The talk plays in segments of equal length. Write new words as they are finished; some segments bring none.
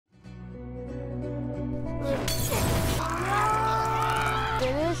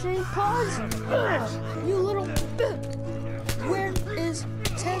Mission pause. You little where is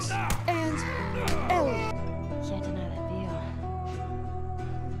Tess and Ellie? Can't deny that view.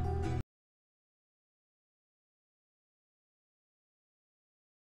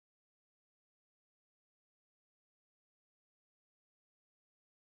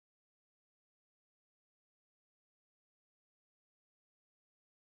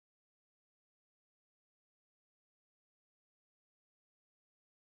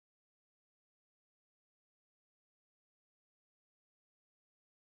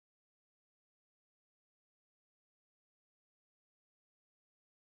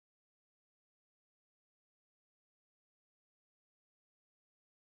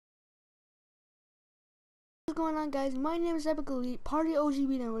 What's going on, guys? My name is Epic Elite, part of the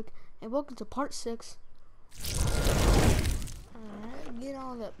OGB Network, and welcome to part 6. Alright, get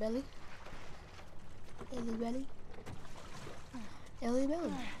on that belly. Belly. Ellie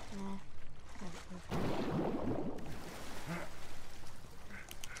belly.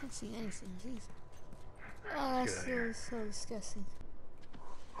 Can't see anything, jeez. Oh, that's so disgusting.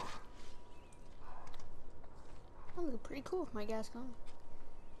 I look pretty cool with my gas gun.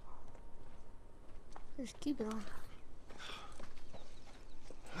 Just keep it on.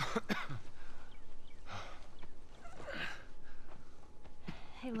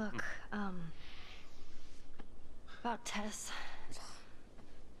 Hey, look, about Tess.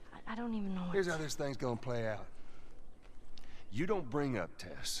 I don't even know what Here's how this thing's gonna play out. You don't bring up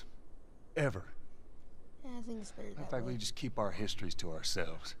Tess. Ever. Yeah, I think it's better that In fact, way. we just keep our histories to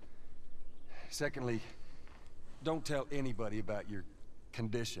ourselves. Secondly, don't tell anybody about your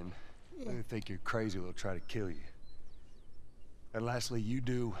condition. Yeah. They think you're crazy, they'll try to kill you. And lastly, you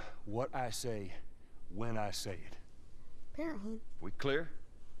do what I say, when I say it. Parenthood. We clear?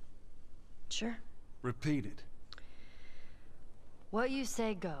 Sure. Repeat it. What you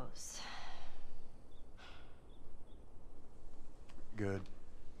say goes. Good.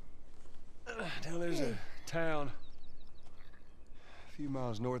 Now there's a town a few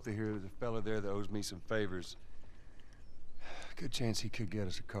miles north of here. There's a fella there that owes me some favors. Good chance he could get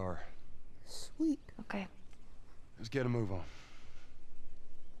us a car. Sweet. Okay. Let's get a move on.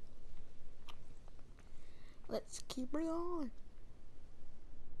 Let's keep it on.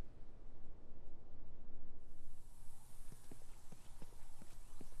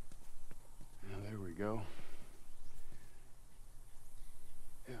 Now there we go.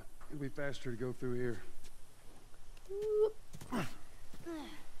 Yeah, it'll be faster to go through here.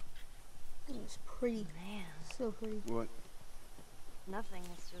 It's pretty. Man. So pretty. What? Nothing,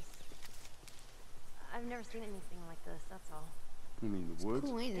 it's just... I've never seen anything like this, that's all. You mean the woods?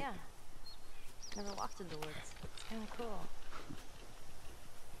 Cool, ain't it? Yeah. Never walked in the woods. Kinda cool.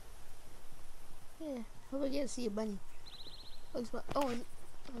 Yeah. Hope I get to see a bunny. Looks like, oh, and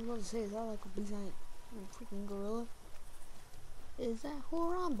I was about to say, is that like a giant freaking gorilla? Is that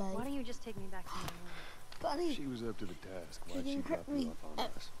Harambe? Why don't you just take me back to my room? Bunny! She was up to the task. She Why'd she didn't hurt drop you me. off on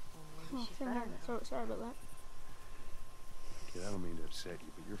us? Well, maybe Oh, she's sorry, better now. sorry about that. Kid, I don't mean to upset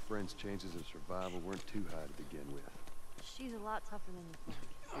you, but your friend's chances of survival weren't too high to begin with. She's a lot tougher than you think.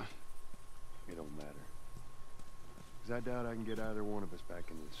 It don't matter. Because I doubt I can get either one of us back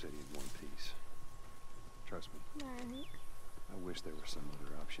into the city in one piece. Trust me. Alright. I wish there was some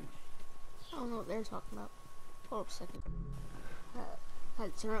other option. I don't know what they're talking about. Hold up a second. I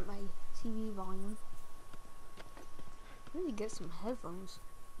had to turn up my TV volume. I need to get some headphones.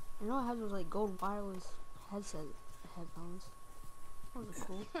 I know I have those like gold wireless headset headphones. Those are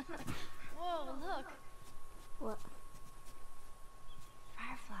cool. Whoa, look! What?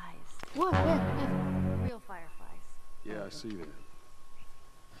 Fireflies. What? Yeah. Real fireflies. Yeah, I see that.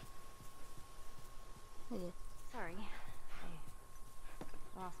 Yeah. Sorry.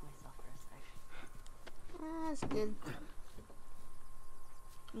 I lost myself for a sec. That's good.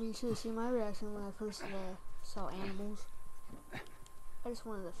 You should have seen my reaction when I first saw animals. I just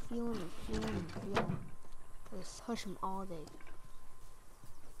wanted to feel them and feel them and feel them. I just touch them all day.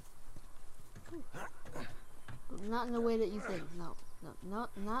 Not in the way that you think. No,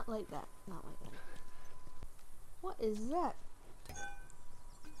 not like that. Not like that. What is that?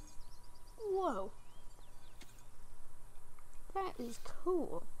 Whoa. That is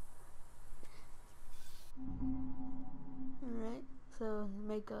cool. Alright, so to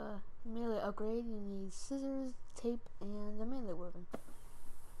make a melee upgrade, you need scissors, tape, and a melee weapon.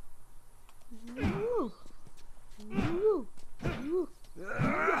 Woo! Woo! Woo!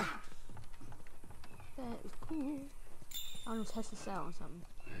 That is cool. I'm gonna test this out on something.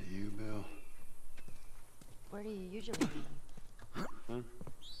 Hey, you, Bill. Where do you usually live? Huh?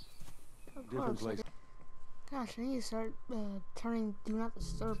 Of Different course, place. Gosh, I need to start turning Do Not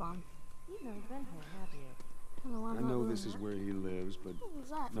Disturb on. You've never been here, have you? I don't know why I'm I not know doing this is that. where he lives, but What was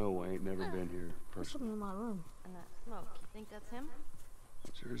that? no, I ain't never been here There's personally. something in my room. And that smoke, you think that's him?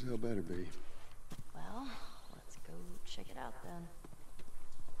 Sure as hell better be. Well, let's go check it out then.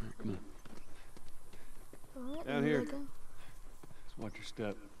 All right, come on. Alright, Down here here. I go. Just watch your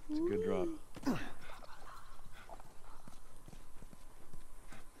step. It's a good drop.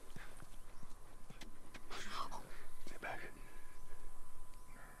 Stay back.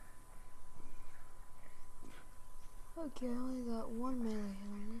 Okay, I only got one melee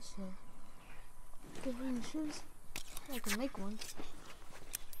hit on this, so. Different shoes. I can make one.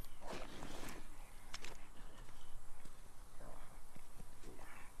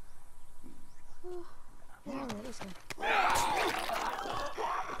 Yeah, alright, let's go.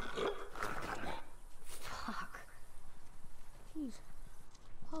 Fuck. Jeez.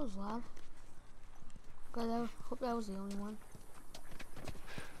 That was loud. Hope that was the only one.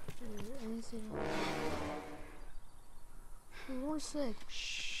 Is there anything else? We're sick.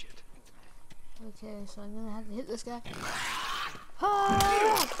 Shit. Okay, so I'm gonna have to hit this guy.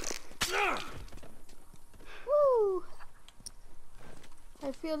 Ah! Woo!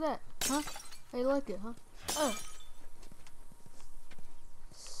 I feel that, huh? I like it, huh? Oh.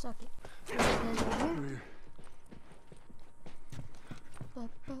 Suck it. Over here.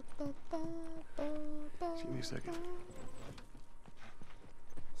 Just give me a second.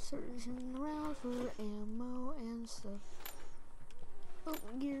 Searching around for ammo and stuff. Oh,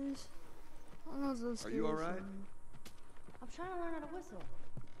 gears. I know those Are you gears alright? I'm trying to learn how to whistle.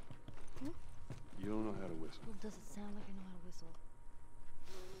 You don't know how to whistle. Well, does it sound like I know how to whistle?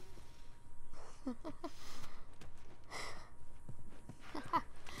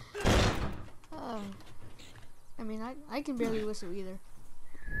 I mean, I can barely whistle either.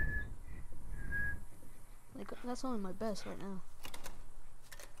 Like, that's only my best right now.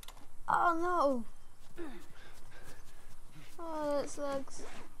 Oh no! Oh, that sucks.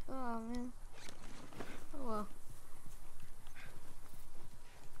 Oh man. Oh well.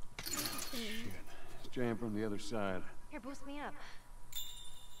 Shit. It's jammed from the other side. Here, boost me up.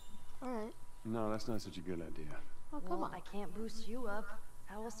 Alright. No, that's not such a good idea. Oh, come Well, on. I can't boost you up.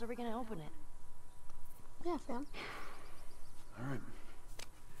 How else are we gonna open it? Yeah, fam. All right.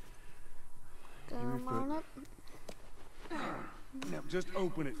 Give me your Come on foot. up. Now, just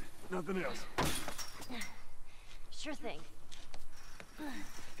open it. Nothing else. Sure thing.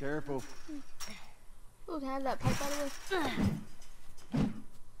 Careful. Oh, can I have that pipe out of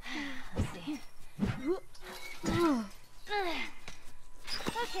Let's see.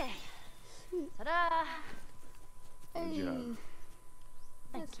 Okay. Ta-da! Hey, Good job.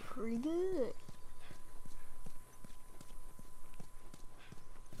 that's pretty good.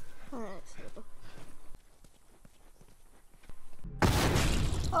 Alright, so.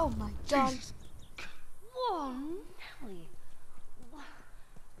 Oh my god. Jesus. Whoa, Nelly.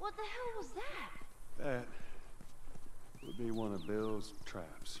 What the hell was that? That would be one of Bill's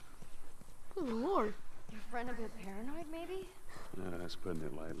traps. Good lord. Your friend a bit paranoid, maybe? That's putting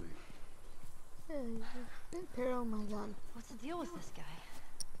it lightly. Hey, big peril, my gun. What's the deal with this guy?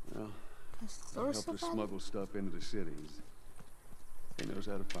 Well, Let's he throw helped us stuff at him. smuggle stuff into the cities. He knows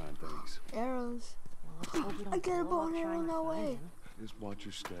how to find things. Arrows. Well, let's hope we don't I got a blow bow up and arrow, trying to no find way. him. Just watch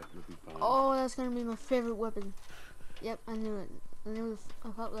your step. You'll be fine. Oh, that's gonna be my favorite weapon. Yep, I knew it. I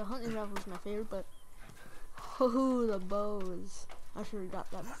thought the hunting rifle was my favorite, but oh, the bows. I should have got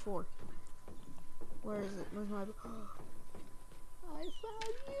that before. Where is it? Where's my? I found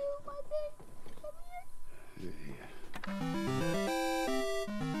you, my big. Come here. Yeah.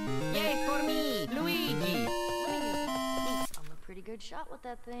 Yay for me, Luigi! I'm a pretty good shot with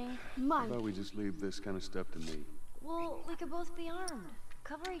that thing. How Mine. about we just leave this kind of stuff to me? Well, we could both be armed.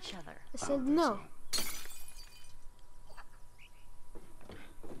 Cover each other. I I said don't think no. so.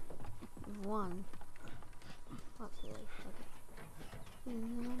 One. That's it.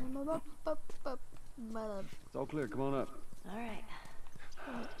 Okay. It's all clear. Come on up. All right.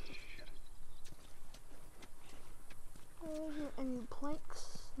 Is there any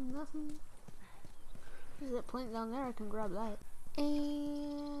planks? Nothing. There's that plank down there. I can grab that.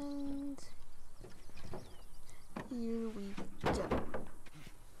 And here we go.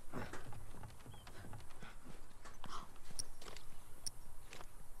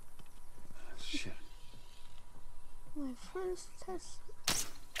 Shit. My first test.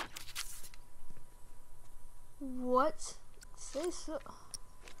 What? Say so.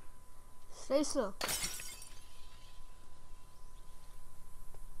 Say so.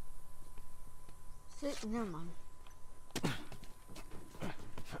 Say. Never mind.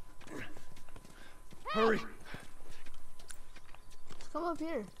 Hurry. come up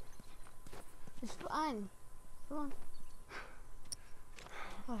here. It's fine. Come on.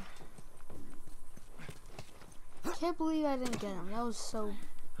 I can't believe I didn't get him. That was so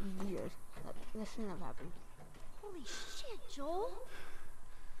weird. That shouldn't have happened. Holy shit, Joel.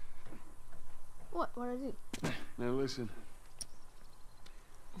 What? What'd I do? Now listen.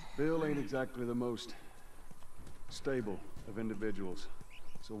 Bill ain't exactly the most stable of individuals.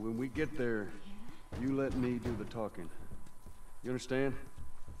 So when we get there, you let me do the talking. You understand?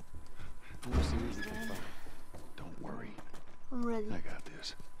 Don't worry. I'm ready. I got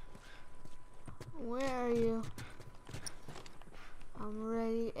this. Where are you? I'm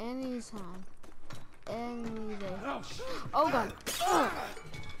ready anytime. Any day. Oh god.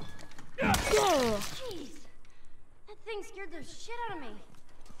 Yeah. Jeez. That thing scared the shit out of me.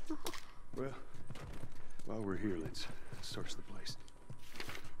 Well, while we're here, let's search the place.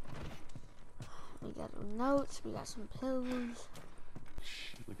 We got some notes, we got some pillows.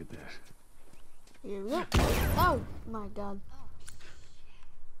 Shh, look at that. Here we go. Oh my god.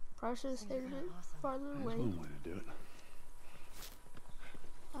 Probably should have stayed a bit farther There's away. one way to do it.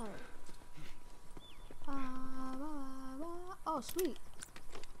 Alright. Oh, sweet.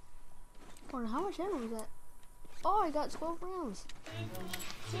 Wonder how much ammo was that? Oh, I got 12 rounds.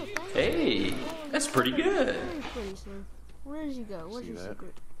 Yeah, thanks. Hey, that's pretty good. Very pretty, sir. Where did you go? What's See your that?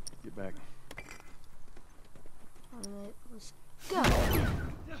 secret? Get back. Alright, let's go.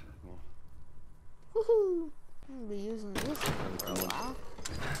 Woohoo! I'm gonna be using this for a while.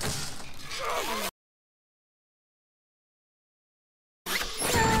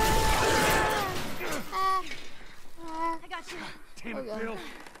 I got you. Damn it, Okay. Bill.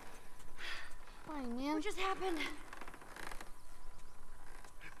 Fine, man. What just happened?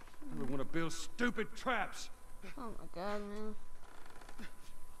 Another one of Bill's stupid traps. Oh my god, man.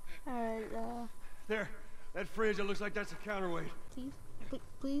 Alright, There, that fridge, it looks like that's a counterweight. please,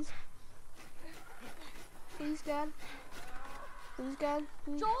 please. Please, God. Please, God.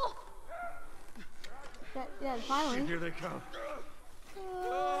 Please. Joel! Yeah, finally. Here they come.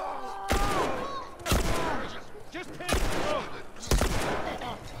 Ah. Just hit it. Oh.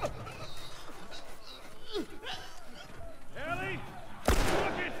 Ellie,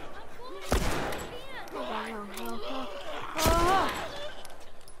 look it. Oh, God, no.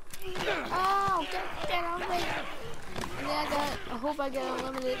 Oh, get out of me. Yeah, I hope I get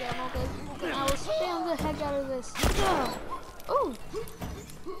unlimited ammo, because I will spam the heck out of this. Oh!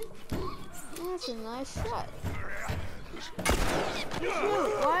 That's a nice shot.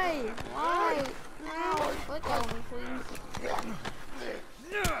 Shoot, why? Now, click on me, please.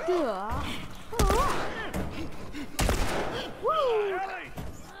 Woo! I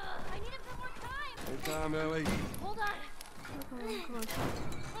need a bit more time. Good time, Ellie. Hold on. Come on.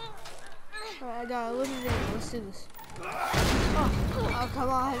 Alright, I got a limited ammo. Let's do this. Oh, come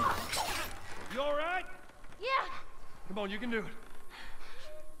on. You all right? Yeah. Come on, you can do it.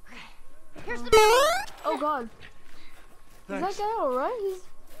 Here's the Oh god. Thanks. Is that guy alright? He's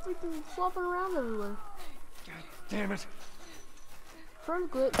freaking flopping around everywhere. Damn it.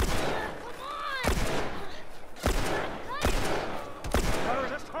 Front grip. Come on. Hurry,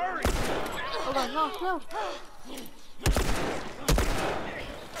 just hurry. Oh god, no.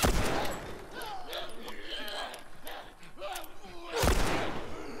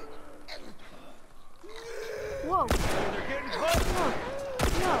 Whoa. They're getting close. No.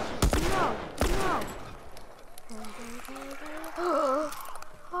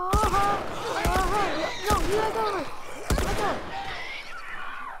 No, you let go of me. Let go.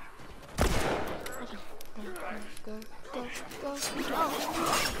 Go. Oh,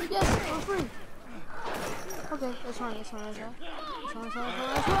 yes, we're free. Okay, let's run. Let's run.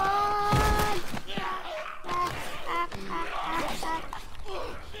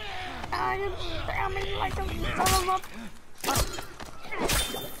 I'm in like a son of a...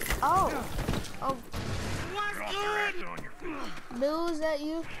 Oh. Bill, is that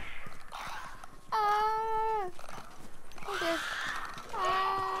you? Okay.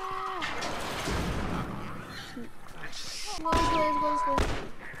 Let's go this way.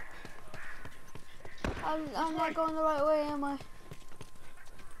 I'm not going the right way, am I?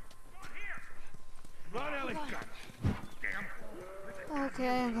 Run, Ellie.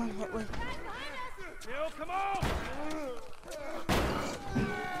 Okay, I'm going that way. Bill, come on.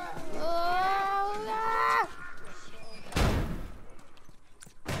 Oh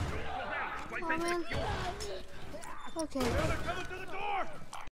man. Okay. They're coming through the door.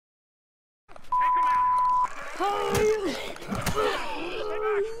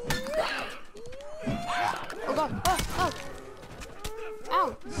 Oh god. Oh.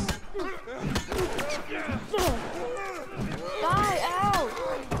 Ow. Die. Ow.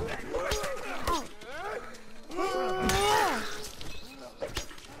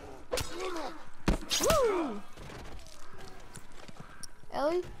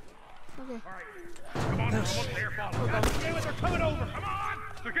 Ellie? Okay. All right. Come on, we're almost there, follow. God damn it, they're coming over. Come on!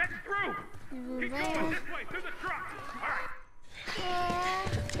 They're getting through. Keep going this way, through the truck. All right.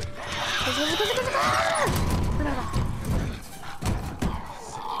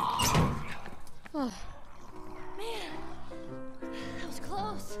 Man, that was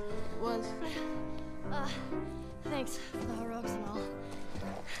close. It was. Thanks for the heroics and all.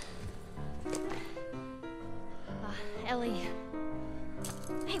 Ellie.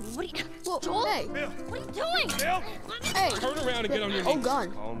 Hey, what are you... Whoa, Joel? hey. Bill, What are you doing? Bill, Hey. turn around and get on your Oh, knees.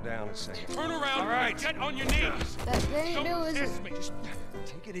 gun. Calm down a second. Turn around and get on your knees. That ain't Don't new, is it? test me. Just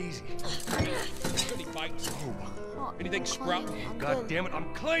Take it easy. any bites. Oh, Anything I'm sprout? clean. I'm God good. damn it,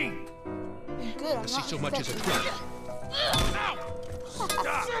 I'm clean. I'm good. I'm See not so much as a infected. trick. Ow!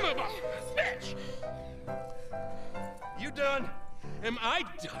 Stop! Son of a bitch! You done? Am I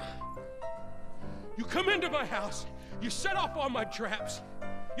done? You come into my house, you set off all my traps,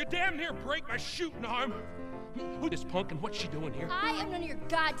 you damn near break my shooting arm. Who this punk and what's she doing here? I am none of your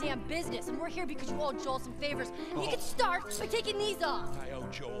goddamn business, and we're here because you owe Joel some favors. And you can start by taking these off. I owe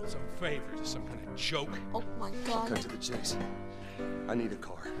Joel some favors. Is some kind of joke? Oh my god. Cut to the chase. I need a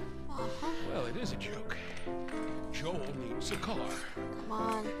car. Uh-huh. Well, it is a joke. Joel needs a car. Come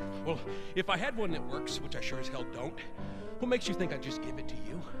on. Well, if I had one that works, which I sure as hell don't, what makes you think I'd just give it to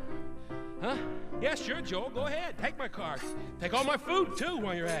you? Huh? Yeah, sure, Joel. Go ahead. Take my car. Take all my food, too,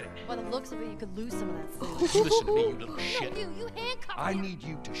 while you're at it. By the looks of it, you could lose some of that food. You listen to me, you little shit. No, you handcuffed I him. need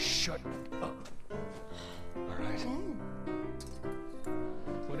you to shut up. All right?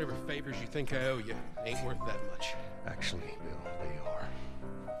 Whatever favors you think I owe you ain't worth that much. Actually, Bill, they are.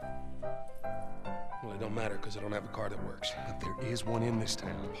 Well, it don't matter, because I don't have a car that works. But there is one in this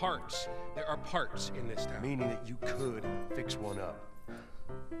town. Parts. There are parts in this town. Meaning that you could fix one up.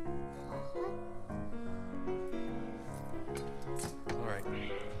 All right.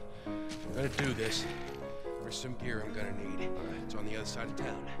 If I'm gonna do this, there's some gear I'm gonna need. It's on the other side of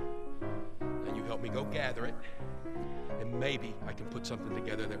town. And you help me go gather it, and maybe I can put something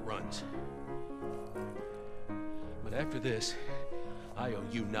together that runs. But after this, I owe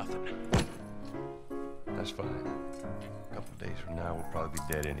you nothing. That's fine. A couple of days from now, we'll probably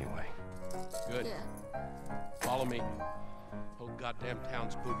be dead anyway. Good. Yeah. Follow me. Whole goddamn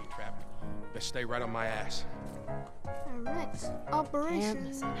town's booby trapped. Best stay right on my ass. Alright.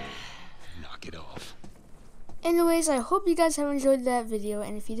 Operation. Knock it off. Anyways, I hope you guys have enjoyed that video,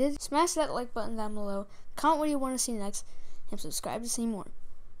 and if you did, smash that like button down below, comment what you want to see next, and subscribe to see more.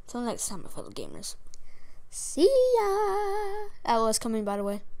 Until next time, my fellow gamers. See ya! Outlaws coming, by the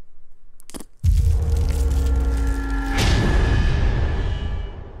way.